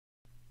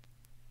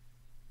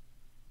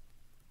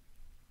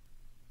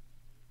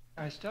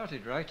I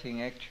started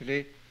writing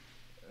actually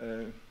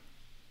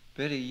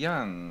very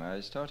young. I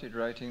started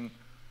writing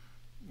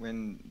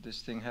when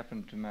this thing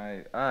happened to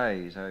my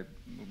eyes.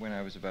 When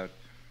I was about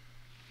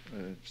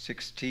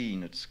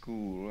 16 at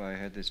school, I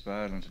had this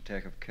violent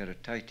attack of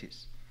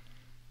keratitis,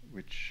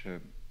 which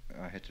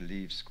I had to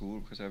leave school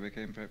because I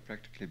became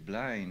practically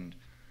blind,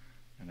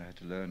 and I had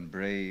to learn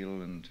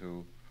Braille and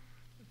to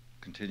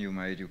continue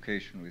my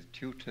education with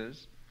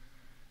tutors.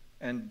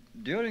 And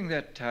during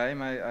that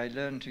time, I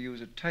learned to use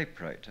a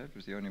typewriter. It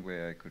was the only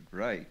way I could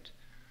write.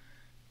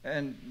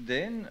 And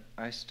then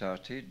I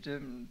started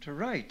to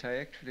write. I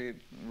actually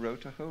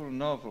wrote a whole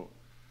novel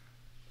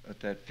at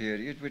that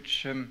period,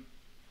 which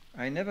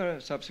I never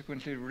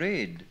subsequently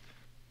read.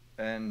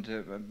 And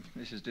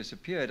this has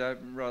disappeared. I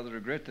rather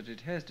regret that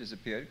it has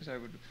disappeared, because I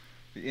would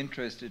be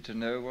interested to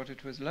know what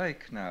it was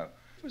like now.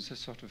 It was a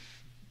sort of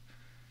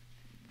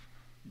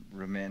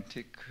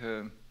romantic...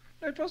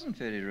 No, it wasn't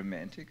very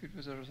romantic. It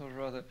was a sort of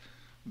rather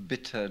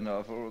bitter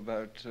novel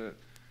about a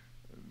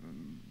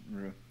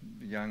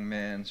young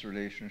man's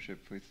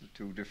relationship with the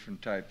two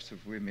different types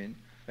of women,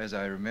 as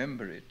I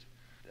remember it.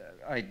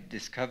 I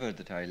discovered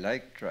that I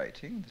liked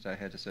writing, that I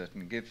had a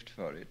certain gift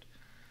for it.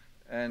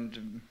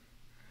 And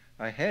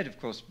I had, of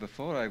course,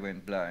 before I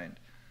went blind,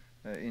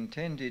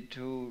 intended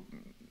to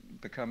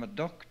become a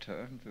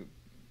doctor.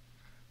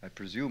 I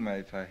presume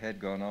if I had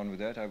gone on with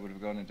that, I would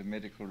have gone into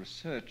medical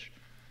research,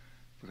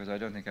 because I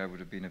don't think I would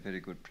have been a very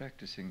good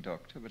practicing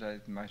doctor, but I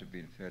might have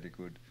been a fairly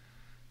good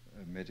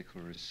medical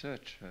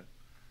researcher.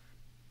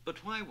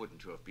 But why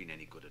wouldn't you have been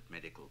any good at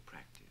medical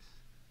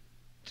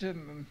practice?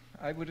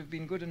 I would have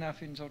been good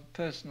enough in sort of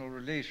personal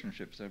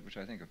relationships, which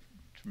I think are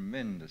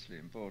tremendously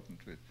important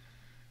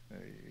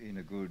in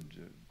a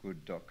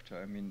good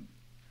doctor. I mean,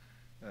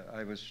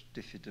 I was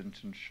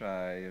diffident and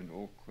shy and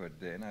awkward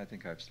then. I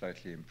think I've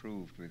slightly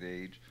improved with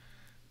age,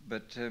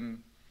 but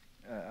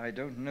I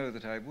don't know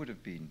that I would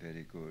have been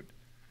very good.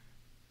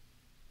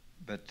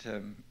 But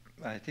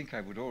I think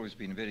I would always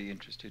been very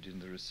interested in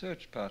the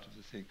research part of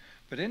the thing.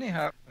 But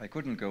anyhow, I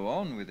couldn't go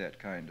on with that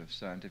kind of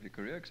scientific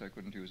career because I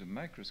couldn't use a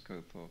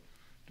microscope or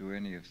do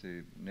any of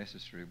the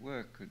necessary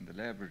work in the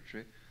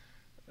laboratory.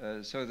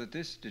 So that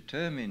this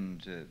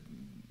determined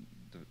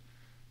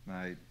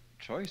my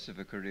choice of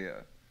a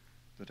career,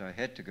 that I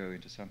had to go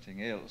into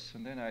something else.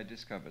 And then I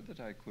discovered that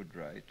I could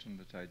write and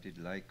that I did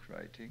like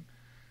writing.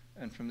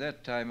 And from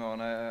that time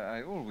on,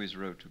 I always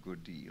wrote a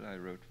good deal. I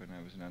wrote when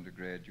I was an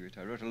undergraduate.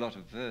 I wrote a lot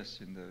of verse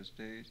in those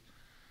days.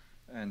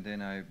 And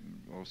then I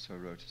also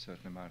wrote a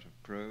certain amount of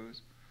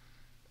prose.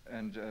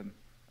 And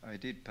I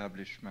did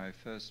publish my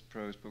first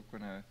prose book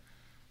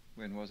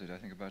when was it? I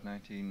think about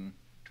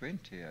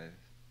 1920, I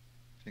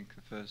think,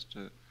 the first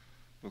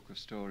book of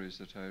stories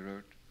that I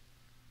wrote.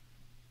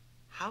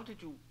 How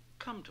did you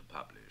come to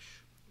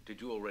publish?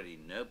 Did you already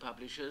know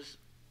publishers,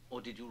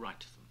 or did you write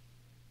to them?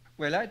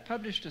 Well, I'd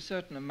published a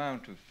certain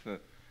amount of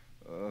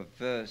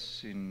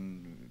verse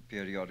in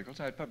periodicals.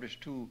 I'd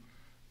published two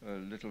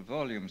little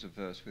volumes of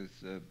verse with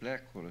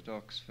Blackwell at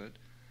Oxford,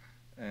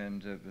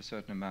 and a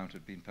certain amount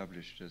had been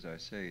published, as I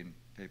say, in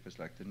papers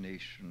like The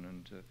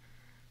Nation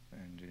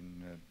and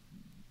in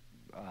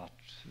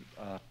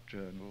art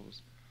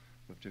journals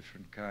of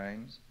different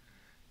kinds.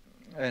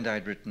 And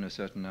I'd written a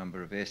certain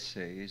number of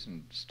essays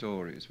and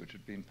stories which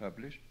had been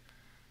published,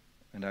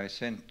 and I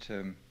sent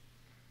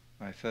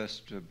my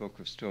first book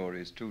of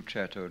stories to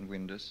Chatto and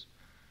Windus,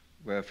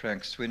 where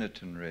Frank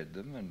Swinnerton read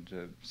them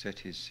and set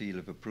his seal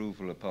of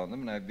approval upon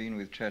them, and I've been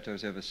with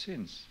Chatto's ever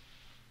since.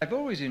 I've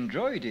always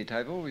enjoyed it.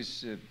 I've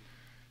always,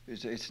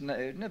 it's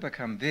never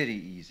come very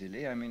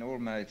easily. I mean, all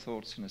my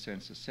thoughts, in a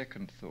sense, are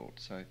second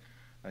thoughts.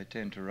 I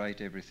tend to write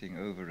everything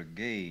over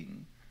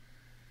again,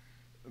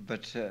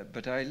 but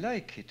I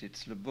like it.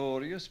 It's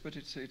laborious, but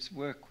it's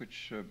work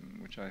which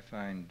I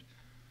find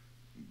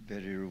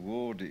very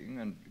rewarding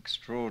and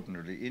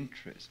extraordinarily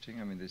interesting.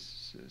 I mean,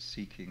 this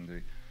seeking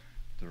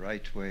the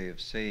right way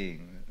of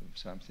saying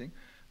something.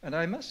 And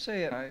I must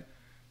say, I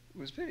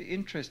was very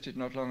interested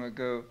not long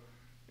ago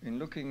in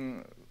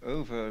looking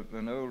over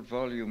an old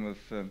volume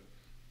of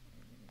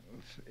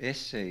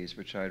essays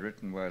which I'd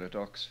written while at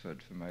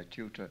Oxford for my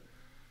tutor.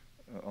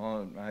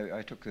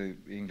 I took the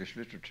English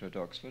literature at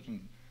Oxford,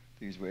 and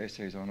these were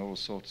essays on all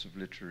sorts of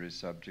literary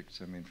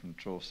subjects, I mean, from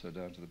Chaucer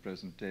down to the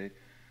present day.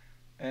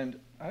 And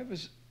I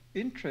was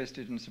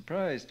interested and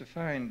surprised to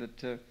find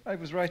that I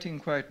was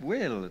writing quite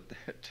well at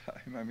that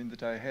time. I mean,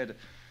 that I had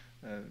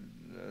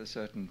a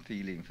certain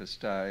feeling for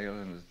style,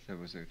 and that there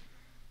was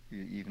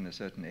even a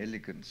certain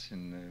elegance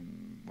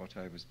in what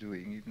I was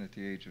doing, even at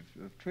the age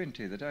of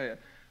 20, that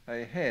I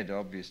had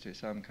obviously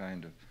some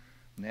kind of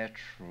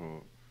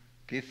natural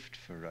gift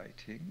for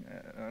writing.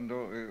 And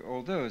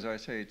although, as I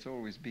say, it's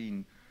always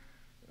been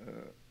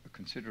a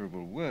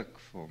considerable work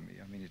for me.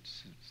 I mean,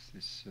 it's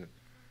this...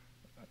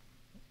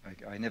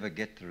 I never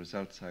get the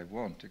results I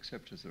want,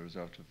 except as a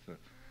result of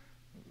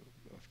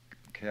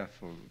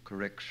careful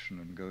correction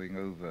and going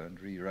over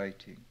and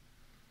rewriting.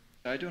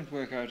 I don't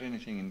work out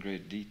anything in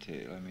great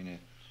detail. I mean,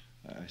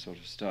 I sort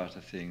of start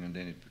a thing and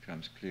then it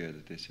becomes clear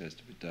that this has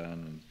to be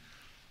done,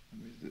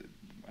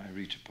 I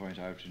reach a point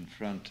out in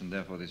front, and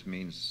therefore this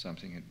means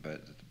something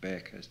that the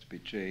back has to be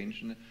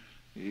changed, and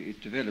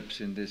it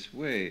develops in this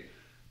way.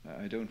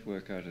 I don't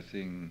work out a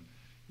thing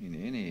in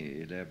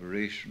any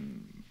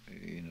elaboration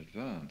in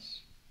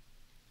advance.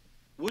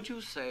 Would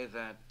you say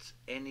that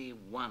any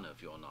one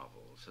of your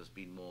novels has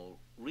been more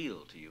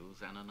real to you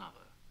than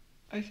another?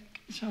 I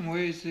think in some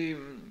ways the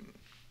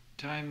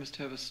Time Must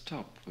Have a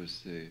Stop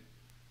was the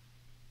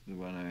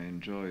one I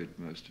enjoyed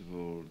most of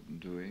all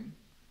doing.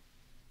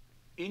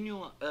 In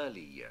your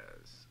early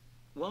years,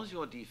 was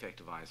your defect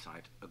of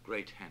eyesight a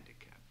great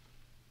handicap?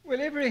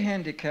 Well, every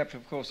handicap,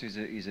 of course,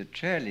 is a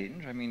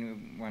challenge. I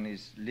mean, one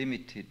is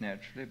limited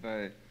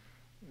naturally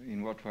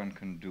in what one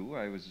can do.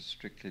 I was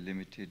strictly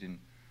limited in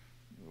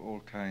all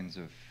kinds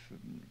of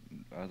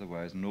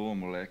otherwise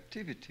normal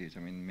activities. I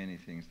mean, many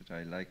things that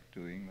I liked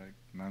doing, like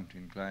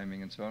mountain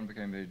climbing and so on,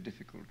 became very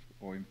difficult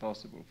or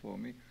impossible for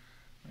me.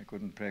 I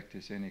couldn't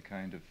practice any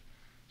kind of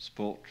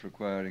sport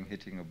requiring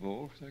hitting a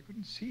ball because I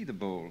couldn't see the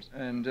balls.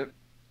 And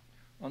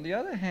on the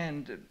other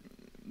hand,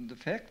 the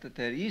fact that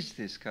there is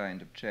this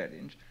kind of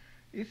challenge,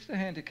 if the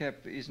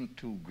handicap isn't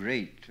too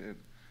great,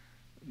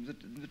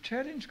 the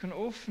challenge can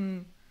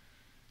often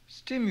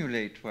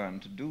stimulate one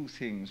to do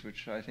things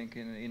which I think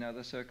in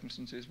other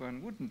circumstances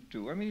one wouldn't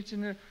do. I mean, it's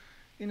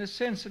in a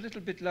sense a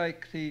little bit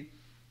like the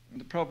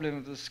problem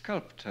of the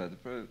sculptor,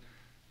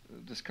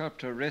 the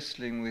sculptor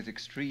wrestling with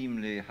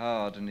extremely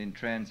hard and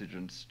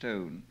intransigent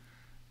stone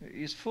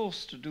is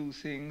forced to do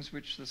things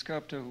which the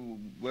sculptor who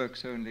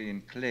works only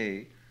in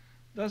clay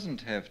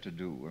doesn't have to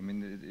do. I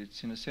mean,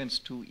 it's in a sense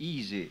too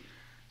easy.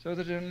 So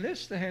that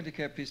unless the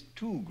handicap is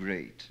too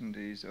great and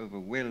is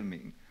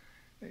overwhelming,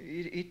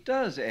 it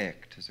does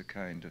act as a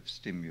kind of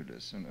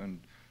stimulus and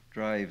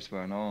drives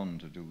one on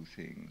to do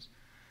things.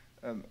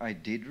 I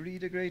did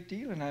read a great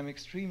deal, and I'm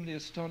extremely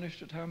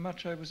astonished at how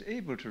much I was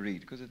able to read,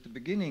 because at the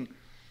beginning,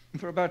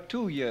 for about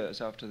 2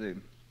 years after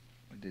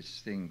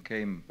this thing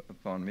came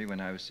upon me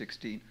when I was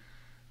 16,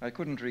 I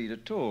couldn't read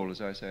at all.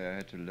 As I say, I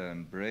had to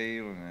learn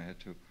Braille, and I had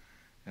to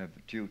have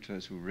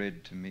tutors who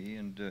read to me,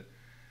 and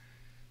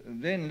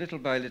then little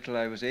by little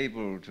I was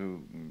able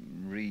to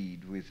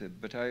read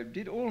but I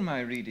did all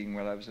my reading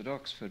while I was at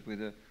Oxford with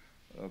a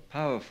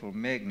powerful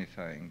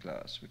magnifying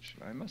glass, which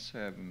I must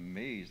say I'm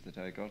amazed that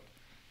I got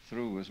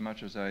through as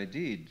much as I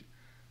did.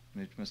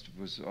 And it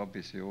was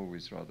obviously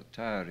always rather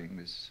tiring,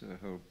 this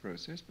whole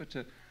process, but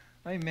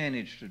I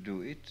managed to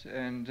do it,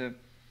 and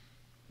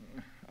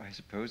I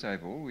suppose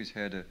I've always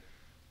had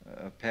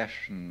a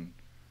passion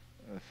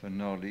for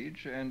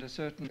knowledge and a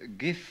certain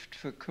gift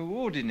for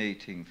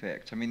coordinating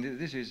facts. I mean,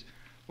 this is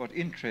what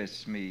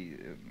interests me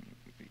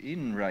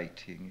in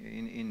writing,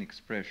 in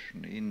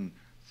expression, in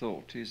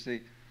thought, is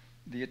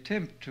the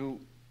attempt to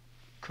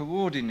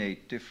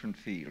coordinate different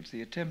fields,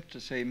 the attempt to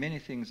say many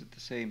things at the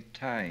same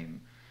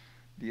time,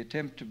 the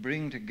attempt to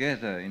bring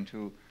together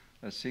into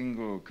a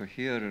single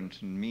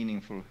coherent and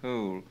meaningful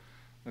whole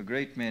a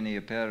great many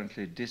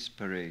apparently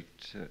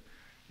disparate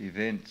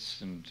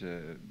events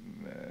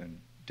and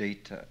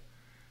data.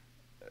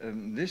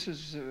 This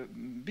has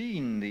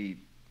been the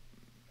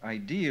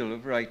ideal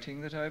of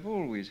writing that I've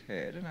always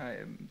had, and I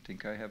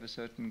think I have a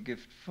certain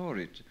gift for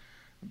it.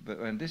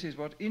 And this is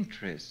what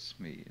interests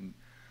me.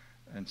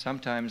 And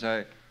sometimes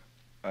I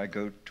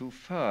go too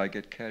far. I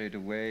get carried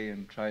away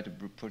and try to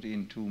put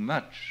in too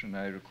much, and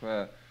I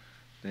require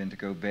then to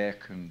go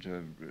back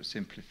and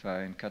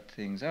simplify and cut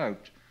things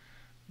out.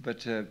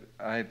 But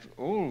I've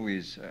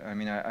always,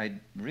 I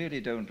really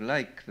don't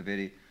like the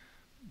very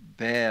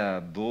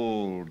bare,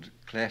 bald,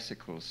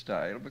 classical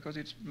style, because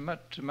it's,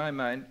 to my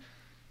mind,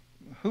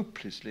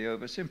 hopelessly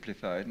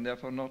oversimplified and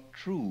therefore not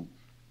true.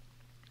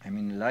 I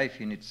mean,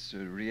 life in its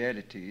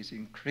reality is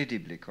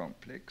incredibly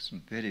complex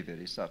and very,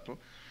 very subtle,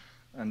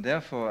 and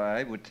therefore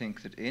I would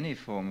think that any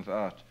form of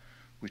art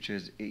which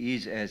is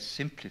as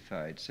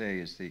simplified,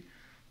 say, as the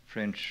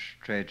French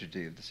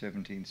tragedy of the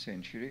 17th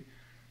century,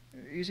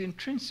 is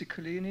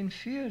intrinsically an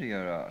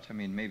inferior art. I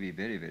mean, maybe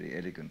very, very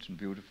elegant and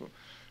beautiful,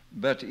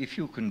 but if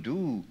you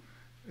can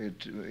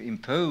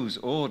impose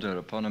order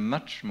upon a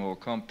much more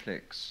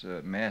complex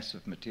mass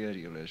of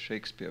material, as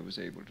Shakespeare was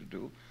able to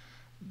do,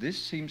 this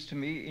seems to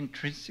me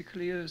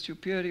intrinsically a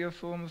superior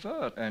form of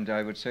art. And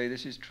I would say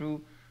this is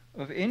true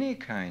of any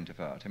kind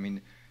of art. I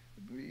mean,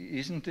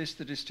 isn't this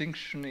the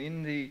distinction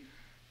in the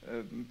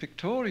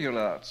pictorial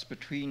arts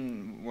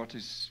between what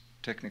is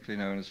technically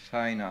known as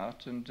fine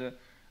art and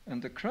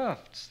the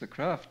crafts? The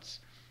crafts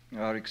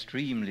are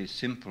extremely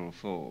simple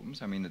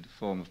forms. I mean, the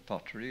form of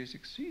pottery is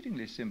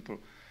exceedingly simple,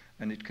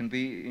 and it can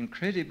be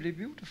incredibly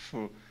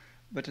beautiful.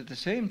 But at the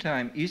same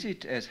time, is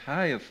it as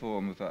high a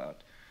form of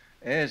art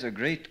as a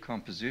great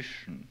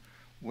composition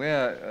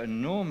where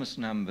enormous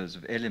numbers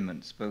of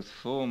elements, both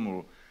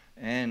formal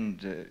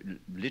and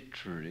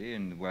literary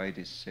in the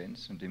widest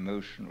sense and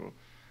emotional,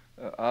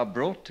 are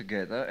brought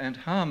together and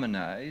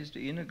harmonized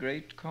in a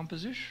great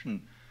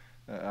composition?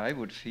 I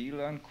would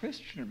feel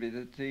unquestionably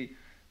that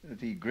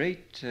the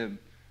great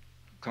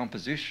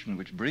composition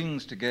which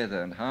brings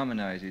together and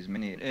harmonizes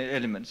many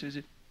elements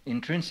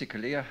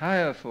intrinsically a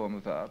higher form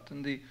of art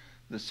than the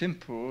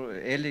simple,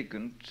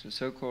 elegant,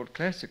 so-called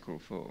classical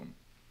form.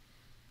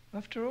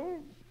 After all,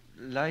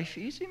 life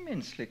is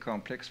immensely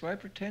complex. Why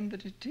pretend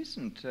that it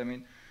isn't? I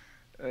mean,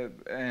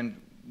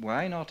 and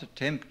why not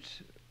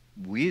attempt,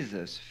 with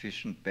a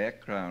sufficient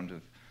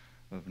background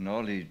of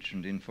knowledge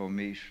and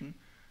information,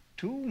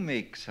 to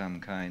make some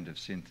kind of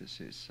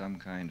synthesis, some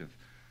kind of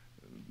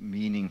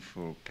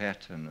meaningful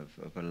pattern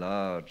of a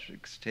large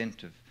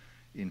extent of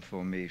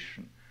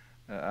information?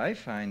 I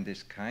find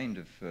this kind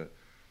of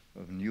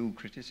new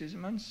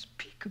criticism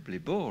unspeakably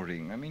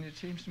boring. I mean, it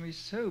seems to me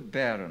so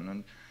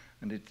barren,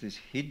 and it's this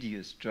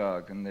hideous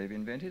jargon they've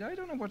invented. I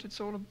don't know what it's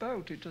all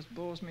about. It just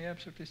bores me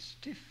absolutely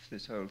stiff,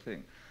 this whole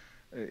thing.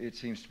 It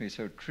seems to me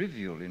so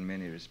trivial in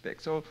many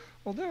respects.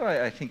 Although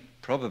I think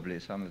probably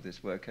some of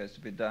this work has to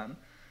be done,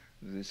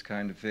 this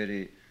kind of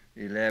very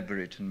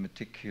elaborate and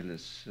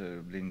meticulous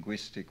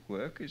linguistic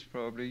work is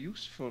probably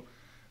useful,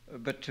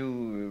 but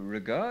to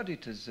regard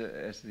it as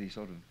the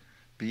sort of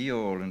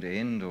be-all and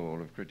end-all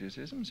of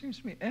criticism seems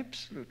to me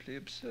absolutely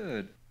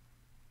absurd.